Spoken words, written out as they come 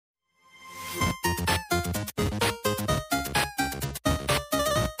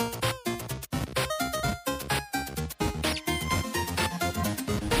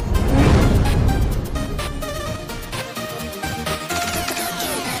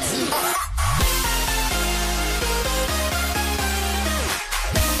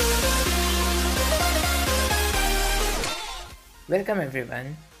Welcome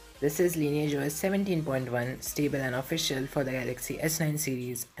everyone. This is LineageOS 17.1 stable and official for the Galaxy S9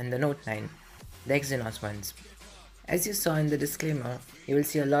 series and the Note 9, the Exynos ones. As you saw in the disclaimer, you will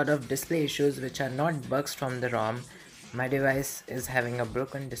see a lot of display issues which are not bugs from the ROM. My device is having a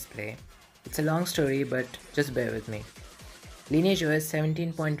broken display. It's a long story, but just bear with me. LineageOS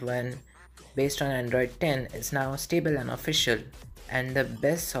 17.1 based on Android 10 is now stable and official and the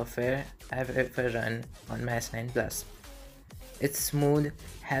best software I've ever run on my S9 Plus. It's smooth,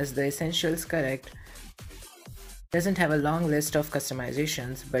 has the essentials correct, doesn't have a long list of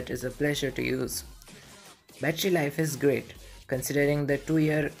customizations but is a pleasure to use. Battery life is great, considering the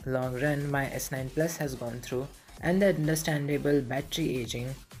 2-year long run my S9 Plus has gone through and the understandable battery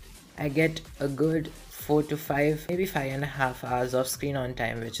aging. I get a good 4 to 5, maybe 5.5 hours of screen on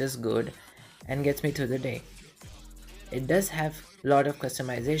time, which is good and gets me through the day. It does have a lot of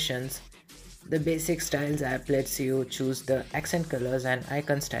customizations. The basic styles app lets you choose the accent colors and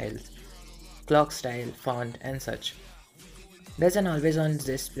icon styles, clock style, font and such. There's an always on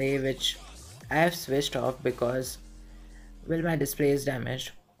display which I have switched off because, well, my display is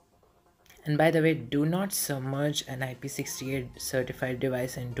damaged. And by the way, do not submerge an IP68 certified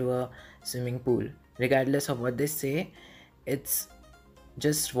device into a swimming pool. Regardless of what they say, it's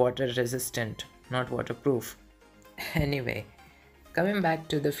just water resistant, not waterproof. Anyway, coming back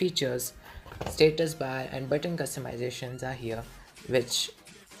to the features, status bar and button customizations are here, which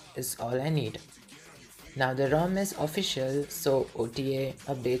is all I need. Now the ROM is official, so Ota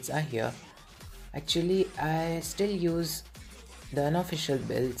updates are here. Actually, I still use the unofficial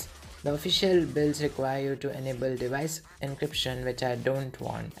builds. The official builds require you to enable device encryption, which I don't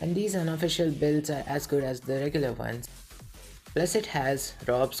want, and these unofficial builds are as good as the regular ones. Plus it has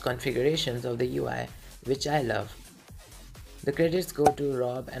Rob's configurations of the UI, which I love. The credits go to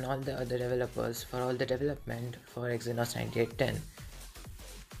Rob and all the other developers for all the development for Exynos 9810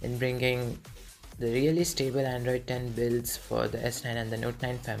 in bringing the really stable Android 10 builds for the S9 and the Note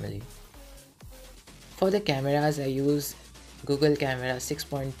 9 family. For the cameras, I use Google Camera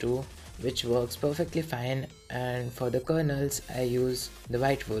 6.2, which works perfectly fine, and for the kernels I use the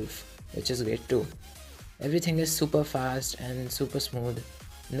White Wolf, which is great too. Everything is super fast and super smooth,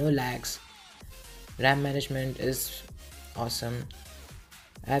 no lags. RAM management is awesome.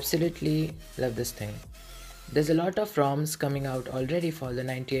 I absolutely love this thing. There's a lot of ROMs coming out already for the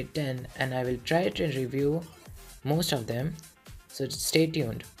 9810 and I will try to review most of them, so stay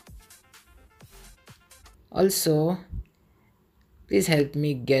tuned. Also, please help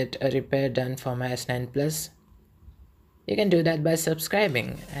me get a repair done for my S9 Plus. You can do that by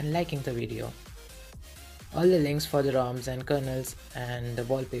subscribing and liking the video. All the links for the ROMs and kernels and the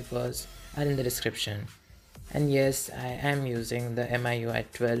wallpapers are in the description. And yes, I am using the MIUI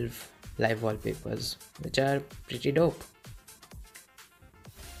 12 live wallpapers, which are pretty dope.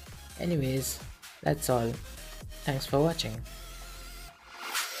 Anyways, that's all. Thanks for watching.